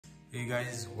Hey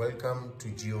guys, welcome to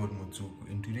Geo Motsoko.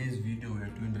 In today's video, we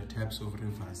are doing the types of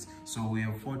rivers. So we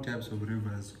have 4 types of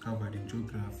rivers covered in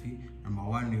geography. Number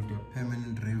 1, we have the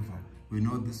permanent river. We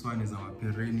know this one is our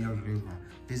perennial river.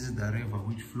 This is the river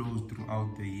which flows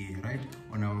throughout the year, right?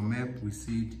 On our map, we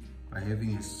see it by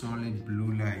having a solid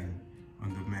blue line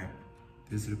on the map.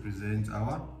 This represents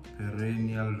our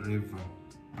perennial river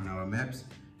on our maps.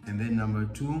 And then number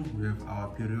 2, we have our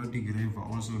periodic river,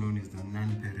 also known as the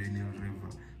non-perennial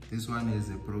river. This one is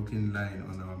a broken line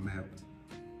on our map.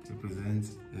 It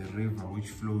represents a river which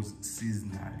flows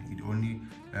seasonally. It only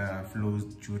flows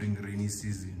during rainy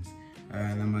seasons.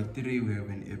 Number 3, we have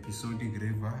an episodic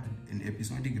river. An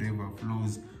episodic river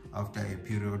flows after a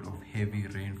period of heavy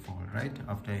rainfall, right?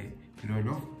 After a period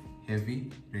of heavy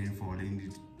rainfall, and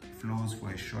it flows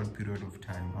for a short period of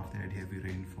time after that heavy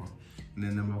rainfall. And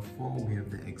then number 4, we have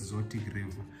the exotic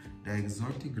river. The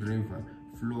exotic river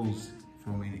flows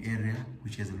from an area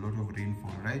which has a lot of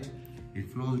rainfall, right? It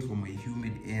flows from a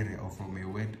humid area or from a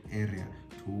wet area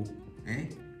to a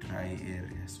dry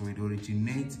area. So it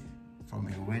originates from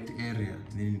a wet area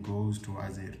and then it goes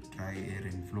towards a dry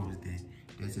area and flows there.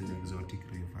 That's an exotic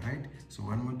river, right? So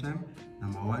one more time.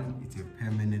 Number 1, it's a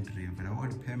permanent river. The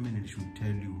word permanent should tell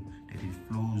you that it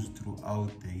flows throughout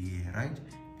the year, right?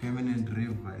 Permanent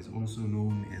river is also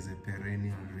known as a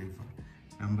perennial river.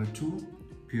 Number 2,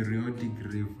 periodic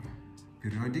river.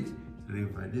 Periodic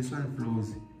river. This one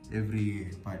flows every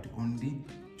year, but only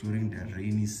during the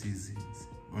rainy seasons.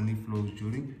 Only flows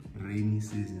during rainy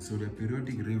season. So the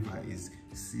periodic river is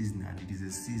seasonal. It is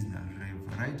a seasonal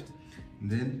river, right?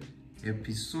 And then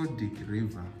episodic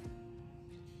river.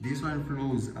 This one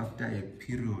flows after a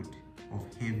period of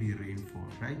heavy rainfall,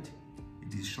 right?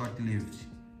 It is short-lived.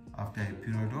 After a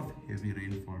period of heavy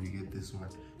rainfall, you get this one.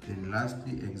 Then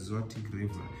lastly, exotic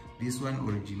river. This one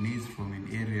originates from an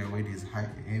area where there's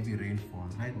heavy rainfall,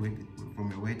 right?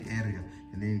 From a wet area,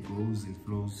 and then it goes and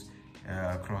flows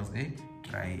across a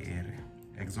dry area.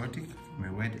 Exotic from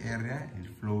a wet area and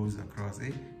flows across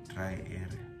a dry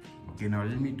area. Okay, now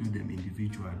let me do them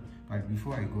individual. But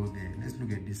before I go there, let's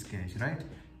look at this sketch, right?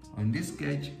 On this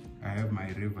sketch, I have my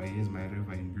river. Here's my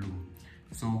river in blue.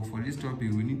 So for this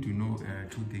topic, we need to know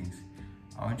 2 things.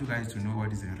 I want you guys to know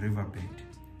what is a riverbed.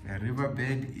 A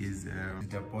riverbed is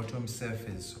the bottom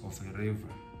surface of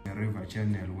a river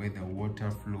channel where the water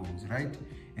flows, right?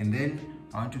 And then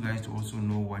I want you guys to also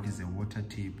know what is a water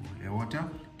table. A water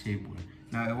table.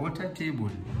 Now, a water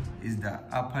table is the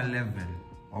upper level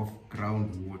of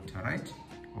groundwater, right?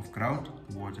 Of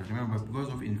groundwater. Remember, because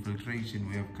of infiltration,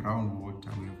 we have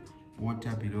groundwater. We have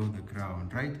water below the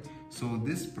ground, right? So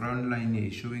this brown line here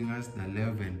is showing us the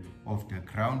level of the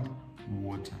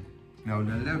groundwater. Now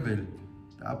the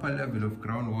upper level of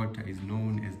groundwater is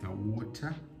known as the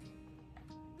water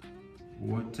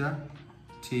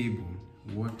table.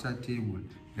 Water table,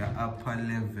 the upper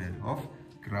level of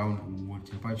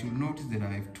groundwater. But you'll notice that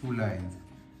I have 2 lines.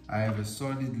 I have a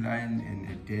solid line and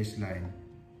a dashed line.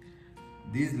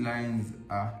 These lines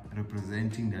are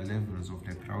representing the levels of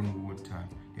the groundwater.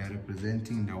 They are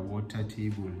representing the water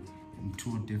table in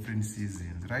 2 different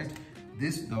seasons, right?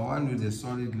 The one with the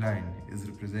solid line is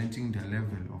representing the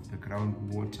level of the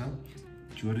groundwater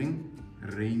during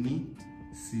rainy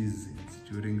seasons.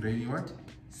 During rainy what?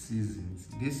 Seasons.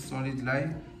 This solid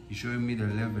line is showing me the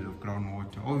level of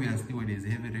groundwater. Obviously, when there's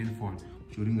heavy rainfall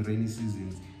during rainy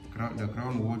seasons, the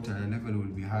groundwater level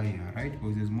will be higher, right?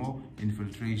 Because there's more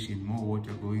infiltration, more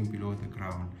water going below the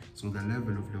ground. So the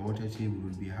level of the water table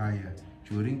will be higher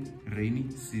during rainy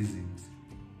seasons,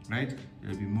 right?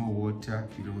 There'll be more water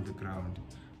below the ground.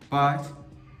 But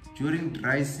during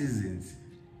dry seasons,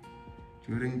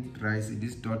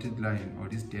 this dotted line or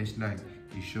this dashed line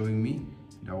is showing me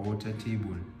the water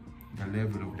table, the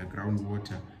level of the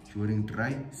groundwater during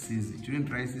dry seasons. During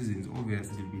dry seasons,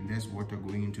 obviously there will be less water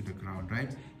going into the ground,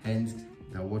 right? Hence,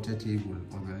 the water table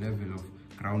or the level of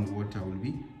groundwater will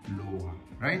be lower,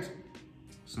 right?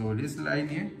 So this line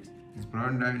here, this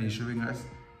brown line is showing us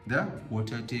the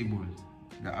water table,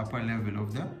 the upper level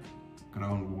of the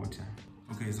groundwater.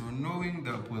 Okay, so knowing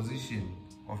the position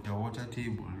of the water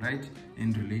table, right,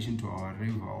 in relation to our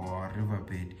river or our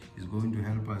riverbed is going to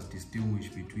help us distinguish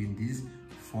between these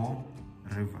 4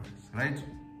 rivers, right?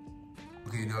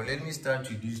 Okay, now let me start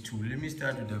with these 2. Let me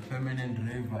start with the permanent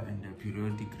river and the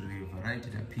periodic river, right?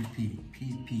 The PP.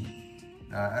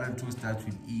 The other 2 starts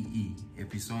with EE,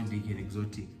 episodic and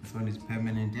exotic. This one is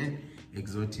permanent and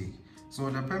exotic. So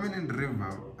the permanent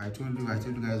river, I told you guys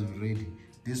already,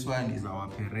 this one is our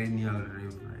perennial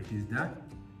river. It is the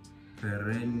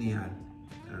perennial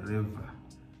river.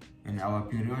 And our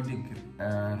periodic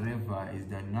river is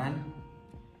the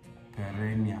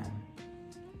non-perennial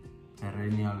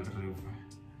perennial river,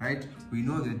 right? We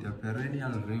know that the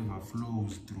perennial river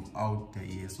flows throughout the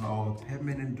year. So our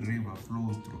permanent river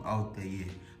flows throughout the year.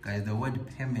 Guys, the word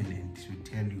permanent should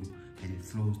tell you that it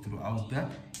flows throughout the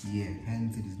year.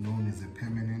 Hence, it is known as a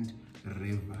permanent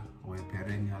river or a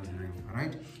perennial river,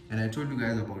 right? And I told you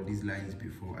guys about these lines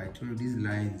before. I told you these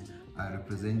lines are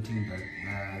representing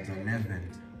the level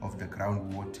of the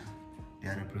groundwater. They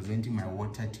are representing my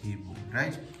water table,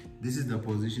 right? This is the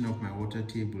position of my water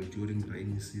table during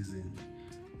rainy season.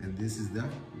 And this is the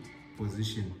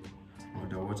position of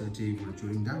the water table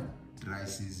during the dry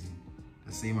season.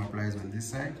 The same applies on this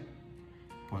side.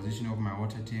 Position of my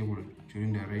water table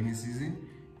during the rainy season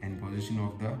and position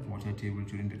of the water table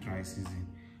during the dry season.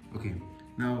 Okay,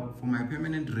 now for my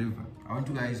permanent river, I want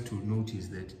you guys to notice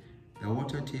that the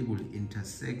water table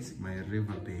intersects my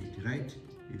riverbed, right?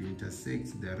 It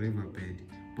intersects the riverbed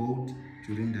both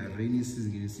during the rainy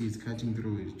season. You can see it's cutting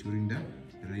through it during the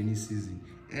rainy season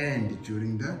and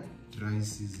during the dry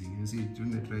season. You can see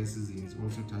during the dry season it's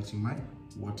also touching my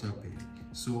waterbed.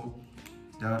 So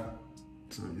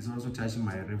it's also touching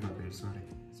my riverbed, sorry.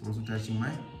 It's also touching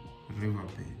my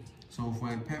riverbed. So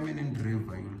for a permanent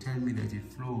river, you'll tell me that it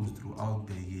flows throughout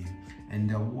the year and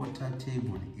the water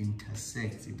table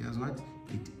intersects. It does what?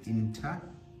 It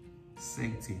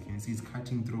intersects it. You can see it's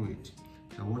cutting through it.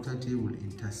 The water table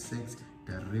intersects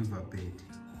the riverbed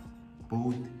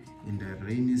both in the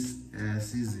rainy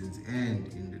seasons and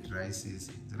in the dry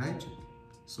seasons, right?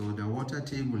 So the water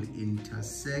table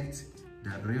intersects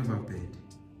the riverbed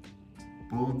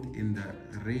both in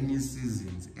the rainy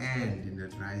seasons and in the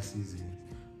dry seasons.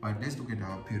 But let's look at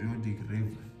our periodic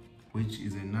river, which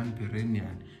is a non-perennial.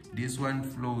 This one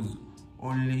flows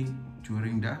only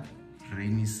during the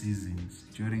rainy seasons.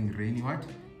 During rainy what?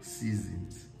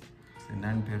 Seasons. The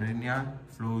non-perennial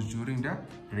flows during the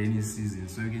rainy season.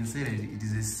 So you can say that it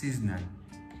is a seasonal.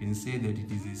 You can say that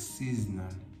it is a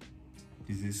seasonal.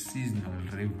 It is a seasonal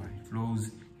river. It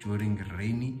flows during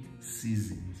rainy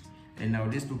seasons. And now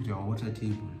let's look at our water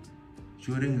table.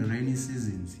 During rainy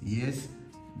seasons, yes,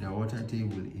 the water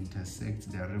table intersects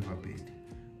the riverbed.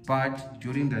 But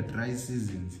during the dry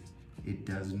seasons, it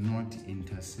does not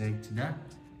intersect the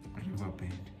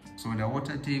riverbed. So the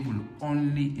water table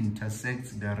only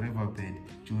intersects the riverbed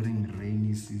during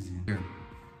rainy season.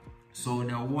 So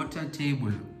the water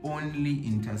table only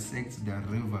intersects the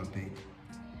riverbed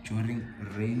during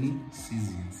rainy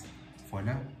seasons for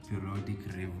the periodic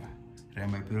river.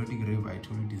 Remember, periodic river, I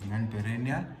told you it is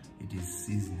non-perennial, it is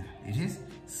seasonal. It is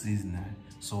seasonal.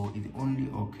 So it only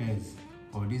occurs,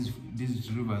 or these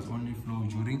rivers only flow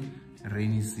during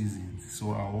rainy seasons.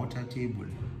 So our water table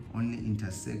only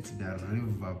intersects the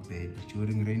riverbed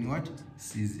during rainy what?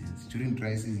 Seasons. During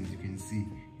dry seasons, you can see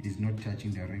it is not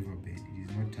touching the riverbed. It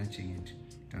is not touching it.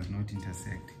 It does not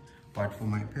intersect. But for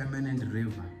my permanent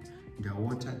river, the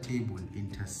water table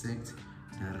intersects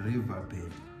the riverbed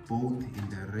both in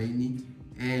the rainy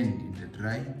and in the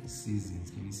dry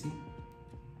seasons. Can you see?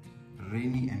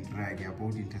 Rainy and dry, they are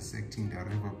both intersecting the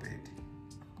riverbed,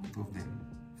 both of them,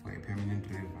 for a permanent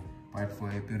river. But for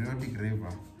a periodic river,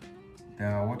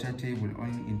 the water table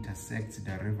only intersects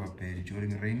the riverbed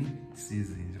during rainy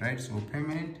seasons, right? So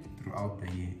permanent throughout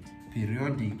the year,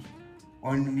 periodic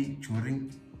only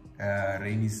during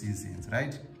rainy seasons,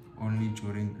 right? Only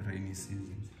during rainy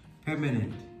seasons.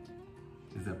 Permanent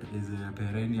is a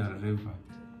perennial river.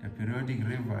 The periodic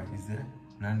river is a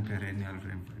non-perennial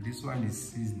river. This one is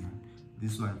seasonal.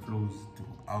 This one flows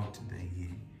throughout the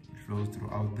year. It flows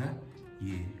throughout the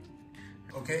year.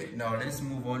 Okay, now let's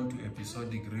move on to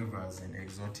episodic rivers and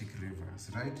exotic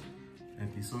rivers, right?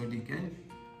 Episodic and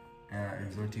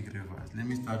exotic rivers. Let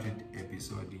me start with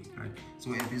episodic, right?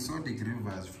 So episodic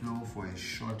rivers flow for a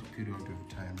short period of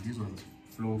time. These ones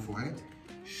flow for a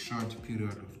short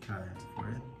period of time, for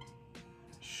a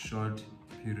short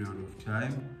period of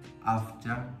time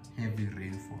after heavy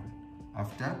rainfall.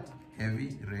 After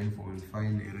heavy rainfall, you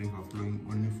find a river flowing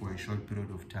only for a short period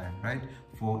of time, right?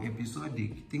 For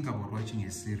episodic, think about watching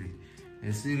a series.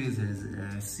 A series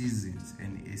has seasons,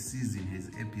 and a season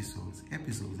has episodes.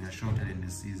 Episodes are shorter than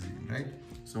the season, right?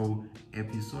 So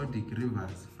episodic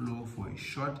rivers flow for a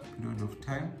short period of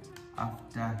time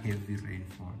after heavy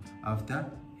rainfall.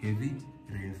 After heavy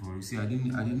rainfall. You see, I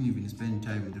didn't even spend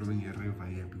time drawing a river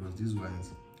here because these ones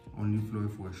only flow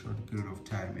for a short period of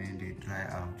time and they dry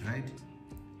out, right?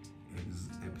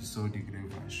 Episodic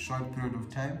river, short period of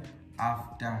time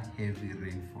after heavy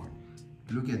rainfall.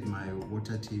 Look at my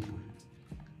water table,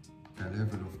 the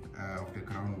level of the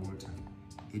groundwater.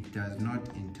 It does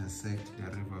not intersect the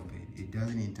riverbed. It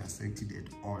doesn't intersect it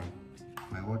at all.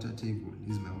 My water table,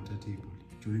 this is my water table.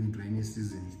 During rainy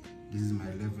seasons, this is my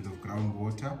level of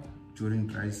groundwater. during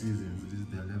dry seasons, this is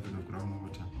the level of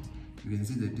groundwater. You can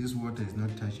see that this water is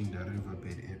not touching the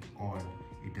riverbed at all.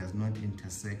 It does not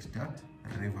intersect the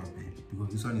riverbed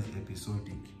because this one is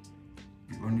episodic.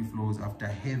 It only flows after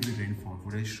heavy rainfall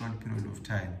for a short period of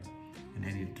time and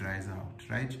then it dries out,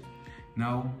 right?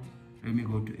 Now, let me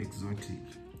go to exotic.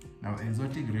 Now,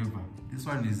 exotic river, this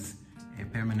one is a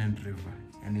permanent river.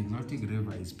 An exotic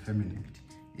river is permanent.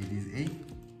 It is a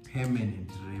permanent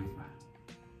river.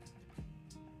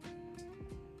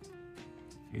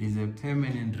 It is a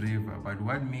permanent river, but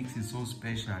what makes it so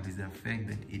special is the fact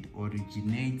that it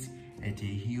originates at a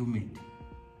humid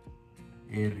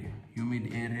area.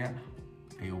 Humid area,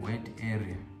 a wet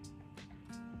area,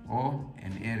 or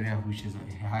an area which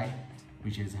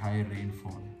has high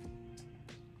rainfall.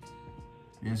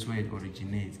 That's where it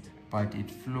originates, but it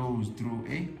flows through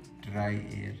a dry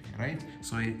area, right?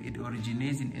 So it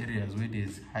originates in areas where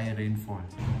there's high rainfall,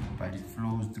 but it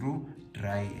flows through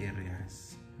dry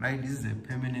areas, right? This is a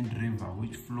permanent river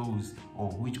which flows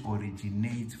or which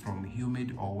originates from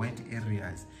humid or wet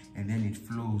areas, and then it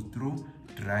flows through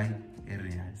dry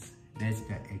areas. That's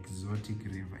the exotic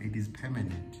river. It is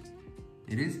permanent.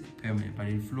 It is permanent, but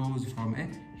it flows from a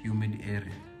humid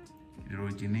area. It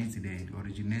originates there. It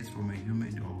originates from a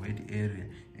humid or wet area,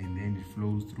 and then it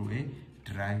flows through a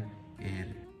dry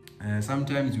area.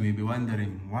 Sometimes you may be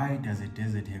wondering, why does a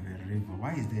desert have a river?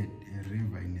 Why is there a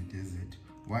river in a desert?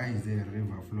 Why is there a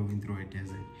river flowing through a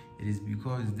desert? It is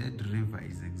because that river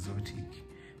is exotic.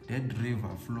 That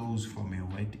river flows from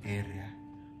a wet area,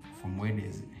 from where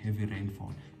there's heavy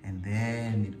rainfall, and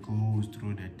then it goes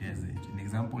through the desert. An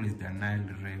example is the Nile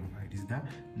River. It is the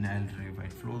Nile River.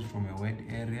 It flows from a wet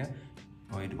area,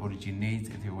 or it originates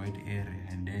at a wet area,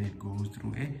 and then it goes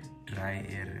through a dry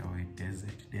area or a desert.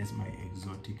 That's my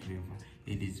exotic river.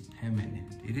 It is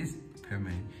permanent. It is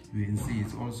permanent. You can see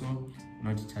it's also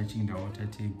not touching the water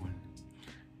table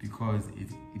because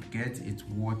it gets its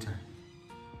water.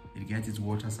 It gets its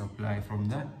water supply from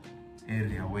the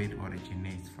area where it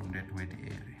originates, from that wet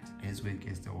area. That's where it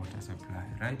gets the water supply,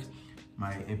 right?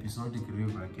 My episodic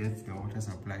river gets the water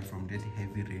supply from that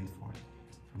heavy rainfall,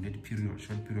 from that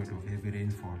short period of heavy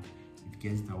rainfall. It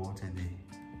gets the water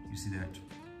there. You see that?